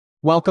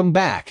Welcome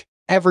back,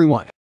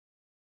 everyone.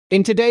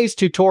 In today's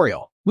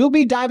tutorial, we'll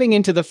be diving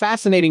into the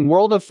fascinating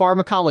world of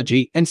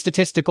pharmacology and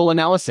statistical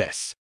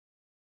analysis.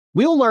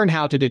 We'll learn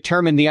how to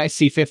determine the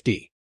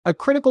IC50, a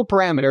critical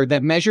parameter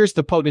that measures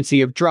the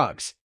potency of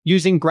drugs,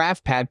 using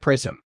Graphpad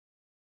Prism.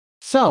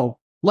 So,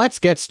 let's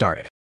get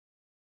started.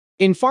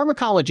 In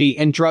pharmacology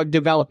and drug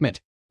development,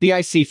 the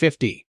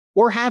IC50,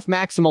 or half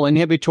maximal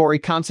inhibitory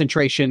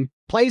concentration,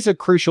 plays a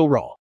crucial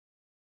role.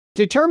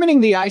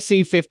 Determining the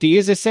IC50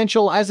 is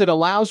essential as it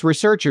allows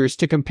researchers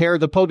to compare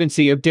the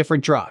potency of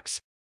different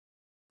drugs.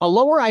 A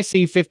lower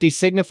IC50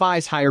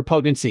 signifies higher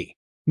potency,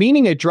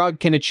 meaning a drug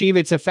can achieve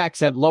its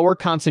effects at lower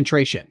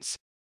concentrations.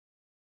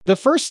 The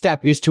first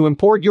step is to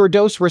import your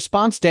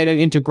dose-response data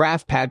into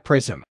Graphpad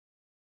Prism.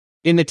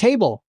 In the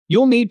table,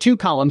 you'll need two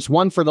columns,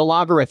 one for the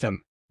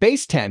logarithm,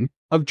 base 10,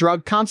 of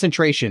drug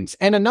concentrations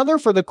and another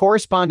for the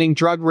corresponding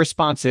drug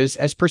responses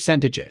as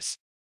percentages.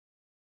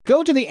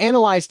 Go to the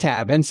Analyze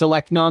tab and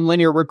select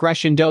Nonlinear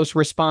Regression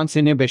Dose-Response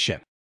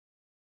Inhibition.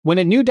 When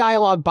a new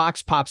dialog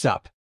box pops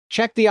up,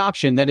 check the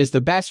option that is the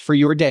best for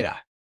your data.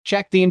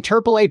 Check the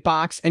Interpolate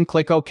box and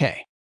click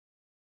OK.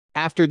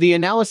 After the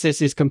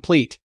analysis is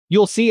complete,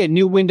 you'll see a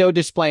new window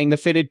displaying the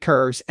fitted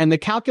curves and the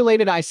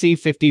calculated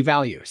IC50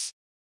 values.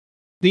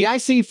 The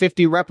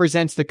IC50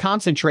 represents the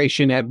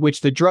concentration at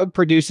which the drug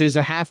produces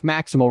a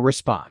half-maximal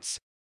response.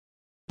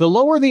 The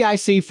lower the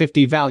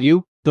IC50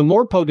 value, the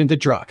more potent the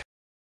drug.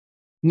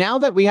 Now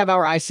that we have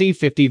our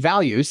IC50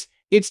 values,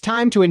 it's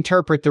time to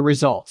interpret the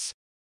results.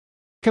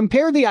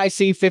 Compare the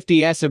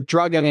IC50s of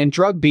drug A and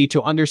drug B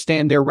to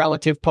understand their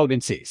relative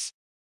potencies.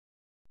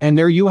 And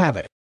there you have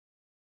it.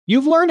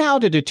 You've learned how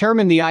to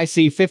determine the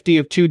IC50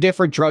 of two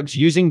different drugs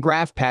using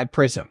Graphpad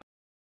Prism.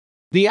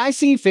 The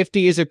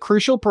IC50 is a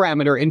crucial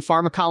parameter in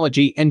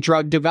pharmacology and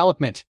drug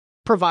development,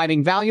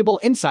 providing valuable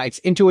insights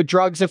into a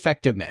drug's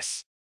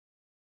effectiveness.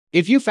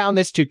 If you found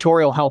this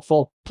tutorial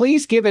helpful,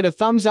 please give it a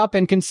thumbs up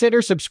and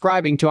consider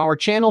subscribing to our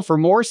channel for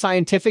more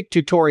scientific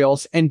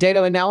tutorials and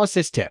data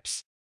analysis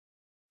tips.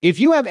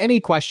 If you have any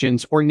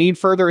questions or need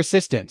further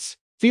assistance,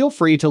 feel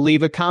free to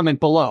leave a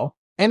comment below,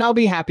 and I'll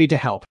be happy to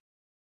help.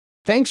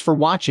 Thanks for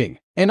watching,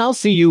 and I'll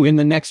see you in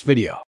the next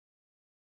video.